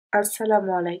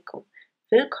আসসালামু আলাইকুম।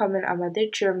 Willkommen আমাদের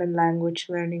German language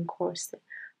learning কোর্সে।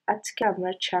 আজকে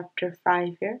আমরা চ্যাপ্টার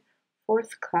 5 এর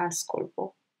 4th ক্লাস করব।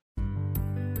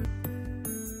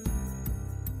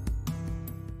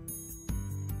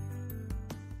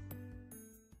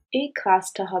 এই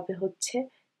ক্লাসটা হবে হচ্ছে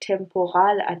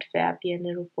temporal adverbien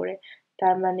এর উপরে।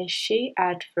 তার মানে সেই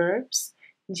adverbs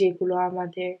যেগুলো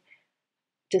আমাদের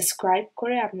describe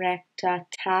করে আমরা একটা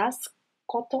task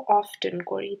কত often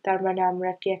করি। তার মানে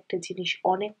আমরা কি একটা জিনিস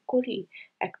অনেক করি,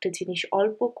 একটা জিনিস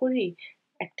অল্প করি,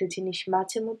 একটা জিনিস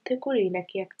মাঝে মধ্যে করি,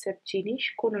 নাকি একটা জিনিস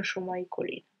কোনো সময়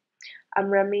করি।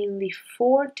 আমরা mainly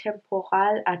 4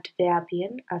 temporal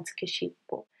adverbien আজকে শিখব।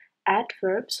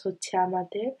 Adverbs হচ্ছে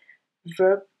আমাদের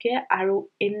verbকে আরো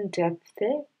in depth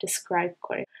এ describe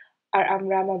করে। আর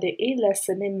আমরা আমাদের এই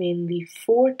লেসনে mainly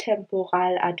 4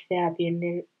 temporal adverbien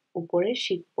এর উপরে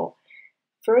শিখব।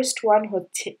 First one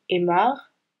হচ্ছে immer,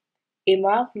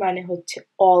 immer মানে হচ্ছে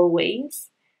always,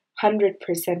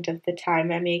 100% of the time।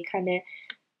 আমি এখানে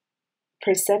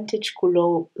percentage গুলো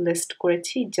list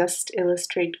করেছি just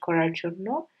illustrate করার জন্য।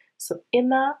 So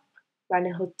immer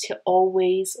মানে হচ্ছে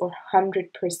always or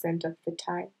 100% of the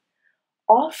time।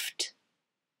 Oft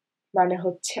মানে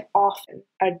হচ্ছে often,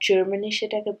 আর Germany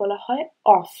সেটাকে বলা হয়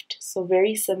oft, so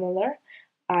very similar,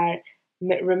 আর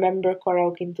remember করাও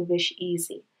কিন্তু বেশ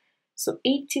easy। So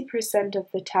 80% of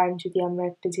the time যদি আমরা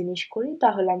একটা জিনিস করি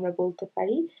তাহলে আমরা বলতে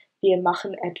পারি wir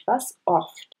machen etwas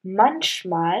oft।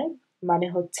 Manchmal মানে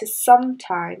হচ্ছে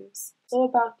sometimes, so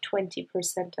about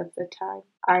 20% of the time।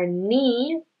 R nie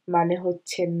মানে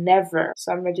হচ্ছে never, so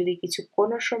আমরা যদি কিছু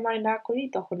কোনো সময় না করি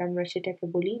তখন আমরা সেটাকে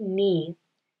বলি nie,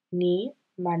 nie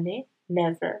মানে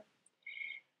never।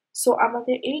 So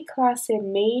আমাদের এই ক্লাসে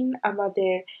মেইন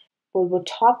আমাদের বলবো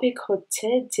টপিক হচ্ছে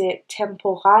যে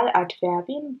temporal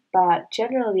adverbien বা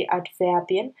generally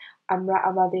adverbien আমরা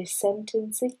আমাদের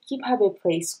সেন্টেন্সে কিভাবে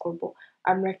প্লেস করব।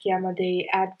 আমরা কি আমাদের এই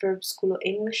adverbs গুলো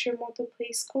ইংলিশের মতো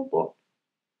প্লেস করব?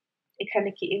 এখানে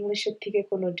কি ইংলিশের থেকে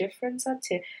কোনো ডিফারেন্স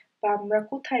আছে? বা আমরা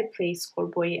কোথায় প্লেস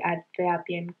করব এই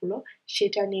adverbien গুলো,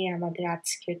 সেটা নিয়ে আমাদের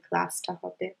আজকের ক্লাসটা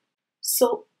হবে। So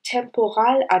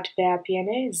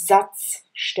Temporaladverbiene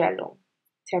Satzstellung.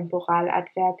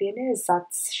 Temporaladverbiene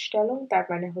Satzstellung, তার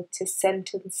মানে হচ্ছে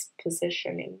sentence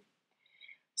positioning.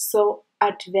 So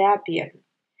adverbien,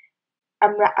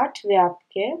 আমরা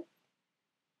adverbকে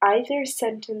either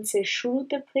sentence এর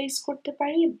শুরুতে প্লেস করতে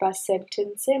পারি বা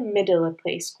sentence এর middle এ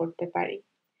প্লেস করতে পারি।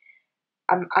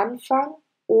 Am Anfang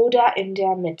oder in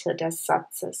der Mitte des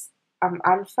Satzes. Am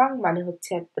Anfang মানে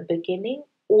হচ্ছে at the beginning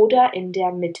oder in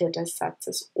der Mitte des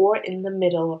Satzes or in the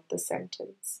middle of the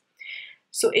sentence.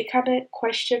 So এখানে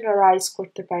question arise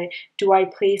করতে পারে, do I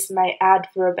place my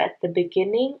adverb at the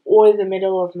beginning or the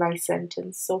middle of my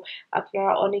sentence? So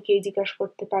আপনারা অনেকেই জিজ্ঞাসা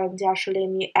করতে পারেন যে আসলে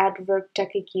আমি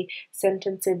adverbটাকে কি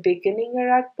sentence এর beginning এ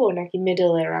রাখবো নাকি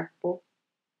middle এ রাখবো?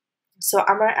 So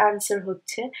আমার answer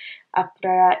হচ্ছে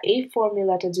আপনারা এই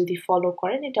ফর্মুলাটা যদি ফলো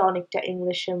করেন এটা অনেকটা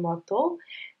ইংলিশের মতো,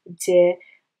 যে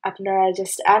আপনারা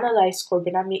জাস্ট অ্যানালাইজ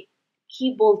করবেন আমি কি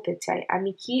বলতে চাই,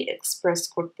 আমি কি এক্সপ্রেস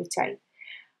করতে চাই।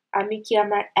 আমি কি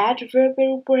আমার adverb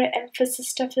এর উপরে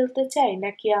emphasis-টা ফেলতে চাই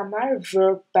নাকি আমার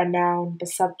verb বা noun বা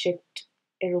subject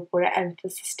এর উপরে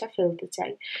emphasis-টা ফেলতে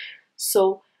চাই। So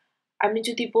আমি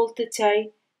যদি বলতে চাই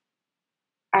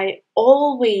I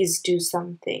always do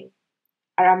something,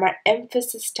 আর আমার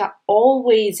emphasis-টা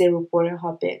always এর উপরে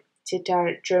হবে, যেটার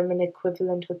German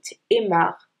equivalent হচ্ছে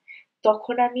immer,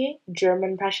 তখন আমি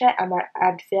German ভাষায় আমার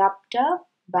adverb-টা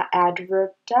বা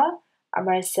adverb-টা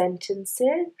আমার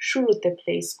সেন্টেন্সের শুরুতে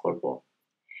প্লেস করব।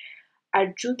 আর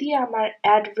যদি আমার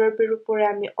adverb এর উপরে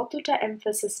আমি অতটা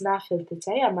emphasis না ফেলতে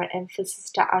চাই, আমার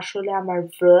emphasis-টা আসলে আমার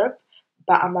verb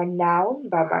বা আমার noun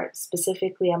বা আমার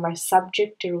specifically আমার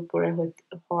subject এর উপরে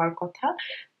হওয়ার কথা,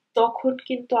 তখন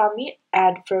কিন্তু আমি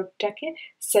adverbটাকে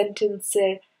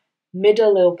সেন্টেন্সের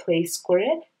মিডলেও প্লেস করে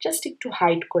জাস্ট একটু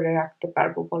হাইড করে রাখতে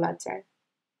পারবো বলা যায়।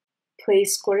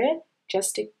 প্লেস করে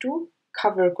জাস্ট একটু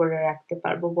কভার করে রাখতে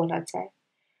পারবো বলা যায়।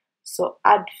 So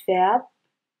adverb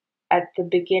at the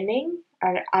beginning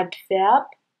and adverb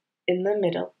in the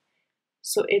middle.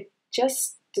 So it just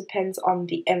depends on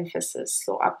the emphasis.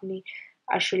 So আপনি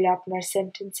আসলে আপনার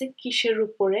সেন্টেন্সে কিসের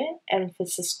উপরে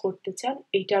emphasis করতে চান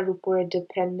এটার উপরে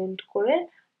dependent করে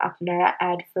আপনারা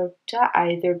adverbটা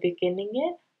either beginning এ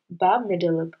বা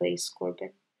middle এ প্লেস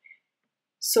করবেন।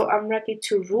 So আমরা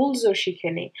কিছু রুলসও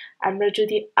শিখে নেই। আমরা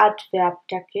যদি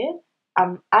adverbটাকে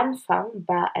am Anfang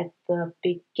বা at the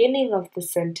beginning of the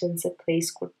sentence a place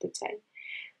করতে চাই,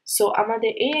 so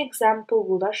আমাদের এই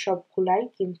এক্সাম্পলগুলো সবগুলাই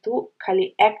কিন্তু খালি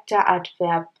একটা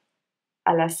adverb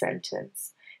আলা সেন্টেন্স।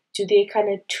 যদি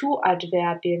এখানে 2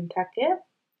 adverbien থাকে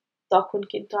তখন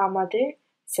কিন্তু আমাদের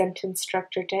সেন্টেন্স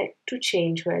স্ট্রাকচারটা একটু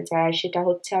চেঞ্জ হয়ে যায়, আর সেটা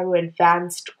হচ্ছে আরো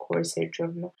অ্যাডভান্সড কোর্সের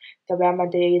জন্য। তবে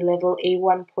আমাদের এই লেভেল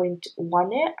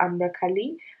A1.1-এ আমরা খালি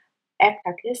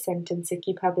একটাকে সেন্টেন্সে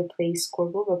কিভাবে প্লেস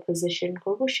করব বা পজিশন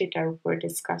করব সেটার উপর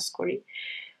ডিসকাস করি।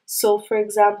 সো ফর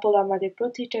এক্সাম্পল আমাদের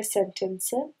প্রতিটা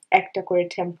সেন্টেন্সে একটা করে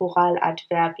টেম্পোরাল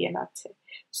অ্যাডভার্বিয়ান আছে।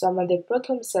 সো আমাদের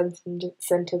প্রথম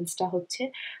সেন্টেন্সটা হচ্ছে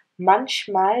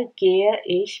Manchmal gehe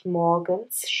ich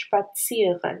morgens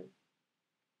spazieren.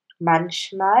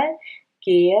 Manchmal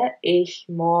gehe ich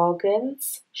morgens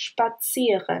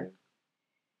spazieren.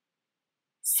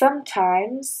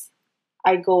 Sometimes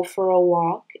I go for a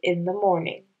walk in the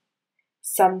morning.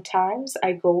 Sometimes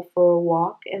I go for a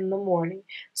walk in the morning.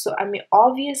 So আমি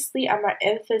obviously আমার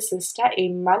emphasis-টা এই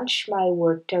manchmal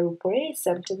wordটার উপরে এই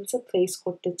sentence-এ place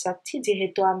করতে চাচ্ছি,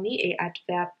 যেহেতু আমি এই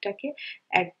adverb-টাকে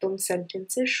একদম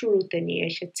sentence-এর শুরুতে নিয়ে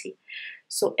এসেছি।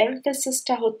 So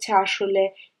emphasis-টা হচ্ছে আসলে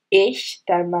ich,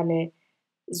 তার মানে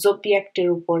subject-এর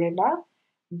উপরে না,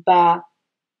 বা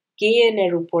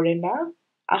gehen-এর উপরে না,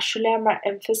 আসলে আমার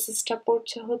emphasis-টা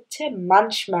পড়ছে হচ্ছে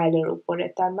manchmal-এর উপরে,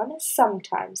 তার মানে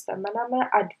sometimes, তার মানে আমার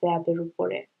adverb-এর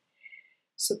উপরে।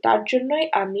 সো তার জন্যই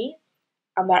আমি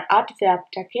আমার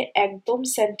adverb-টাকে একদম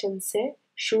sentence-এ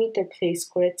শুরুতে place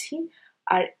করেছি,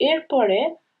 আর এরপরে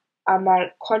আমার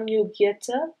conjugate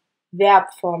verb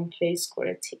form place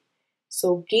করেছি। সো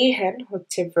gehen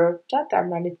হচ্ছে verb-টা, তার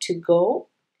মানে to go,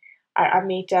 আর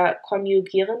আমি এটা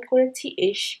conjugieren করেছি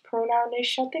ich pronoun-এর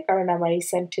সাথে, কারণ আমার এই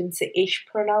সেন্টেন্সে ich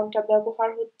pronoun-টা ব্যবহার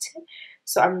হচ্ছে।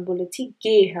 সো আমি বলেছি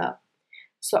gehe।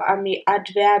 সো আমি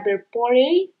adverb-এর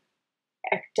পরেই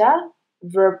একটা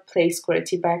verb place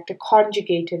করেছি বা একটা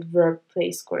conjugated verb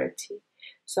place করেছি।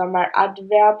 সো আমার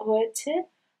adverb হয়েছে,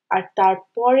 আর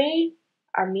তারপরেই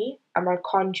আমি আমার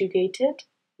conjugated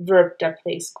verb-টা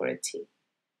place করেছি।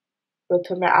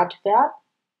 প্রথমে adverb,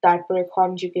 তারপরে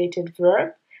conjugated verb,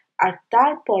 আর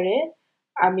তারপরে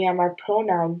আমি আমার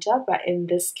pronoun-টা বা in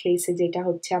this case-এ যেটা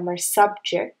হচ্ছে আমার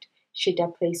subject সেটা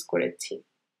place করেছি।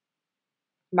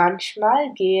 Manchmal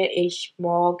gehe ich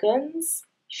morgens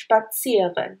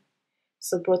spazieren.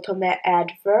 So প্রথমে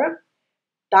adverb,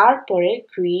 তারপরে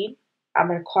green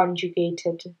আমার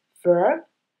conjugated verb,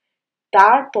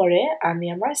 তারপরে আমি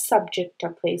আমার subject-টা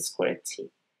place করেছি,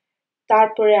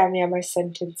 তারপরে আমি আমার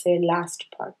সেন্টেন্সের লাস্ট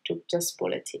পার্টটুকু জাস্ট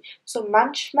বলেছি। So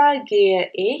manchmal gehe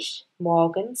ich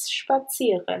morgens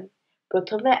spazieren.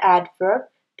 প্রথমে adverb,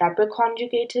 তারপর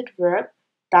conjugated verb,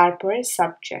 তারপরে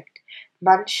subject.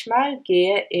 Manchmal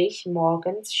gehe ich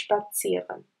morgens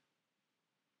spazieren.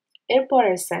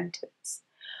 এরপরের sentence,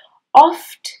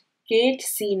 oft geht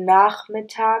sie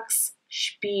nachmittags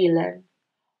spielen.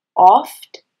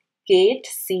 Oft geht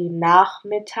sie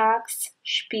nachmittags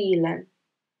spielen.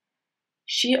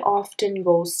 She often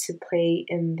goes to play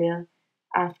in the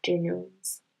afternoons.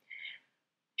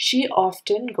 She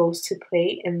often goes to play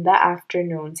in the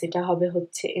afternoons. এটা হবে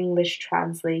হচ্ছে English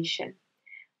translation.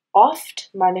 Oft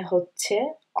মানে হচ্ছে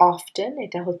often,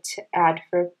 এটা হচ্ছে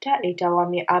adverb-টা, এটাও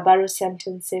আমি আবারও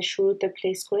sentence-এর শুরুতে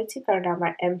place করেছি, কারণ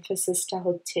আমার emphasis-টা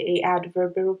হচ্ছে এই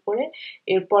adverb-এর উপরে।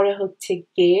 এরপরে হচ্ছে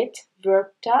get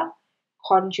verb-টা,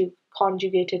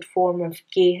 conjugated form of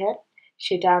gehen,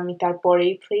 সেটা আমি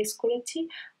তারপরেই place করেছি,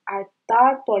 আর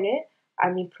তারপরে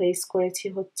আমি place করেছি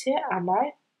হচ্ছে আমার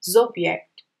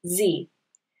subject sie।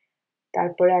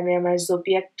 তারপরে আমি আমার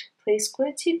subject place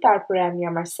করেছি, তারপরে আমি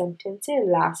আমার সেন্টেন্সের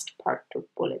লাস্ট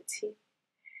পার্টটুকু বলেছি।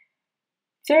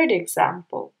 Third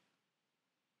example.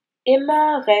 Immer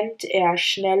rennt er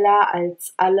schneller als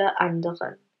alle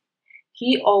anderen. He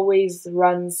always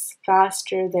runs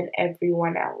faster than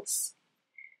everyone else.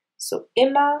 So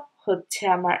immer হচ্ছে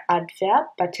আমার adverb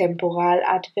বা temporal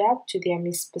adverb, যদি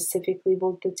আমি specifically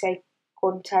বলতে চাই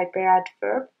কোন টাইপের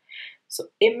adverb। So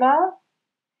immer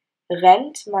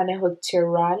rennt মানে হচ্ছে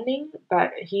running বা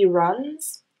he runs,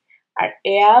 আর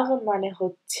মানে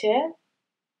হচ্ছে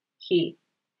he.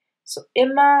 So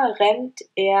immer rennt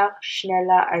er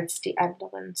schneller als die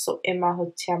anderen. So immer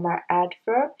হচ্ছে আমার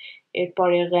adverb,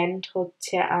 এরপরে rennt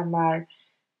হচ্ছে আমার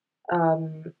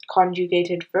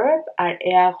conjugated verb, আর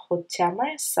হচ্ছে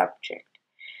আমার subject।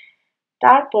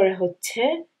 তারপরে হচ্ছে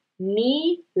nie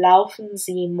laufen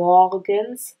sie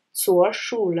morgens zur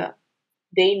Schule.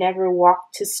 They never walk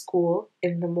to school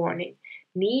in the morning.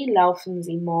 Nie laufen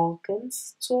sie morgens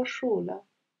zur Schule.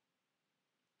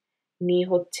 Nie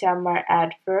হচ্ছে আমার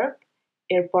adverb,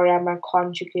 এরপরে আমার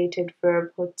conjugated verb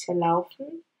হচ্ছে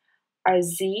laufen, আর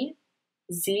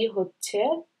sie হচ্ছে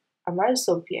আমার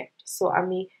subject। সো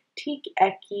আমি ঠিক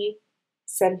একই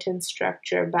sentence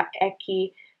structure বা একই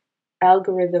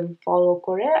algorithm follow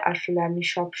করে আসলে আমি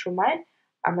সবসময়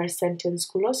আমার sentence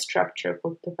গুলো structure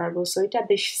করতে পারবো। সো এটা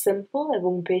বেশ simple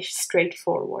এবং বেশ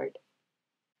straightforward।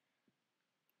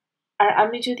 আর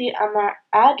আমি যদি আমার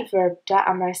অ্যাডভার্বটা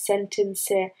আমার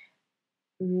সেন্টেন্সে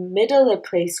মিডলে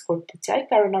প্লেস করতে চাই,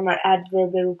 কারণ আমার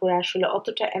অ্যাডভার্বের উপর আসলে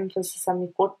অতটা এমফাসিস আমি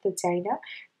করতে চাই না,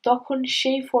 তখন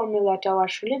সেই ফর্মুলাটাও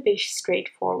আসলে বেশ স্ট্রেট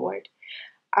ফরওয়ার্ড।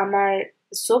 আমার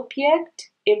সাবজেক্ট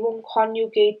এবং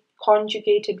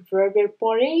কনজুগেটেড ভার্বের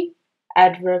পরেই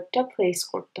অ্যাডভার্বটা প্লেস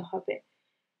করতে হবে।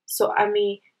 সো আমি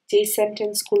যেই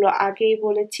সেন্টেন্সগুলো আগেই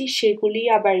বলেছি সেগুলি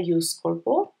আবার ইউজ করব।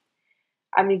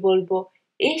 আমি বলবো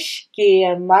Ich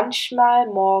gehe manchmal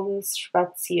morgens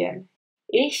spazieren.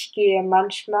 Ich gehe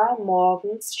manchmal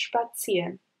morgens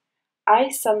spazieren. I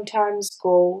sometimes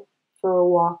go for a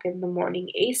walk in the morning.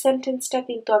 এই সেন্টেন্সটা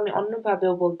কিন্তু আমি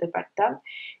অন্যভাবেও বলতে পারতাম।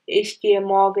 Ich gehe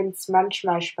morgens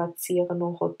manchmal spazieren ও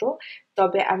হতো।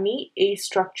 তবে আমি এই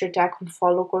স্ট্রাকচারটা এখন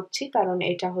ফলো করছি, কারণ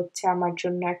এটা হচ্ছে আমার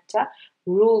জন্য একটা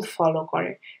রুল ফলো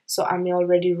করে। সো আমি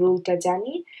অলরেডি রুলটা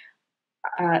জানি।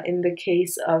 In the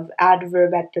case of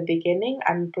adverb at the beginning,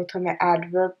 আমি প্রথমে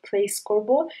adverb place করব,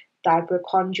 তারপর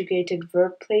conjugated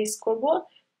verb place করব,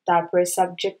 তারপরে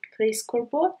subject place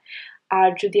করব। আর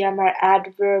যদি আমার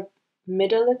adverb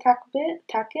middle এ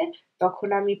থাকে তখন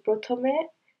আমি প্রথমে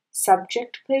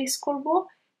subject place করব,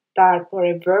 তারপরে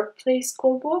verb place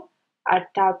করব, আর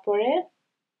তারপরে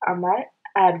আমার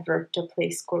adverbটা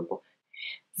place করব।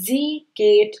 Sie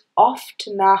geht oft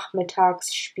nachmittags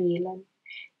spielen.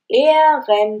 Er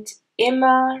rennt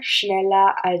immer schneller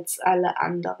als alle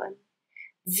anderen.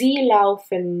 Sie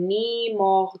laufen nie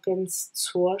morgens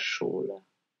zur Schule.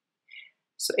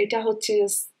 So এটা হচ্ছে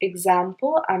just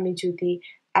example, আমি যদি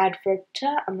adverbটা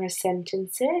আমার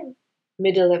সেন্টেন্সে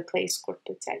মিডলে প্লেস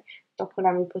করতে চাই, তখন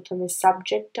আমি প্রথমে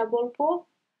সাবজেক্টটা বলবো,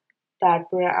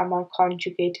 তারপরে আমার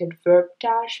কনজুগেটেড ভার্বটা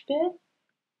আসবে,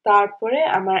 তারপরে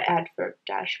আমার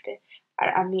অ্যাডভার্বটা আসবে। আর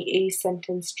আমি এই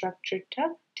সেন্টেন্স স্ট্রাকচারটা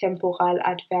টেম্পোরাল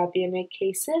অ্যাডভার্বিয়ামের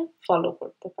কেসে ফলো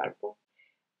করতে পারবো।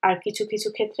 আর কিছু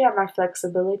ক্ষেত্রে আমার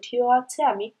ফ্লেক্সিবিলিটিও আছে,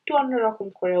 আমি একটু অন্যরকম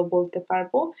করেও বলতে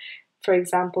পারবো। For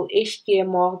example, ich gehe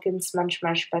morgens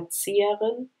manchmal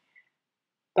spazieren,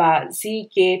 বা sie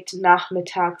geht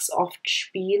nachmittags oft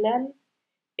spielen,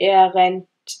 er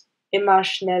rennt immer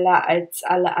schneller als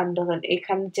alle anderen.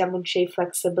 এখানে যেমন সেই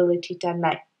ফ্লেক্সিবিলিটিটা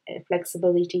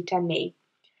নেই,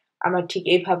 আমার ঠিক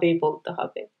এইভাবেই বলতে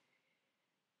হবে।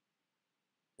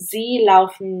 Sie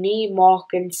laufen nie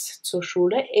morgens zur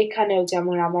Schule, এখানেও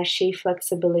যেমন আমার সেই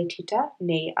ফ্লেক্সিবিলিটিটা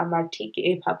নেই, আমার ঠিক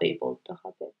এইভাবেই বলতে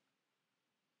হবে।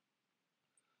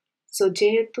 সো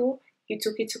যেহেতু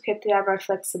কিছু ক্ষেত্রে আমার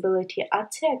ফ্লেক্সিবিলিটি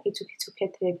আছে আর কিছু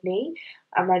ক্ষেত্রে নেই,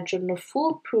 আমার জন্য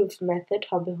ফুল প্রুফ মেথড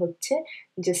হবে হচ্ছে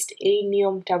জাস্ট এই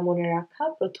নিয়মটা মনে রাখা,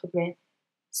 প্রথমে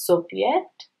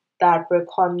সাবজেক্ট, তারপর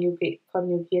কনজুগেটেড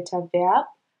ভার্ব,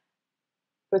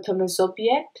 প্রথমে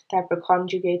সাবজেক্ট, তারপর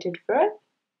কনজুগেটেড ভার্ব,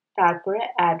 তারপরে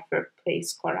অ্যাডভার্ব প্লেস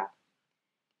করা।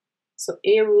 সো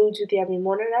এই রুল যদি আমি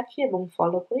মনে রাখি এবং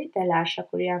ফলো করি, তাহলে আশা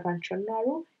করি আমার জন্য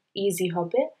আরো ইজি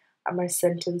হবে আমার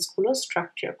সেন্টেন্সগুলো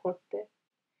স্ট্রাকচার করতে।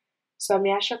 সো আমি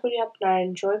আশা করি আপনারা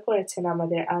এনজয় করেছেন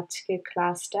আমাদের আজকের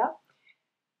ক্লাসটা।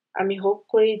 আমি হোপ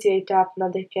করি যে এটা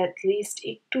আপনাদেরকে অ্যাটলিস্ট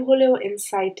একটু হলেও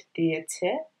ইনসাইট দিয়েছে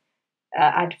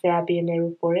অ্যাডভার্বিয়ানের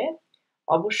উপরে।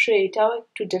 অবশ্যই এটাও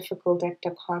একটু ডিফিকাল্ট একটা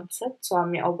কনসেপ্ট, সো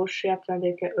আমি অবশ্যই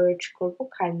আপনাদেরকে আর্জ করব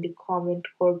কাইন্ডলি কমেন্ট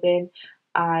করবেন,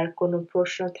 আর কোনো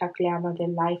প্রশ্ন থাকলে আমাদের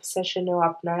লাইভ সেশনেও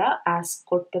আপনারা আস্ক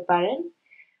করতে পারেন।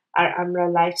 আর আমরা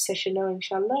লাইভ সেশনেও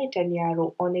ইনশাল্লাহ এটা নিয়ে আরো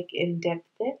অনেক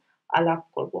ইনডেপথে আলাপ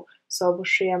করব। সো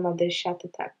অবশ্যই আমাদের সাথে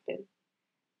থাকবেন।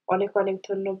 অনেক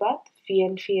ধন্যবাদ।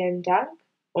 Vielen Dank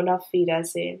und auf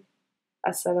Wiedersehen.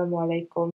 আসসালামু আলাইকুম।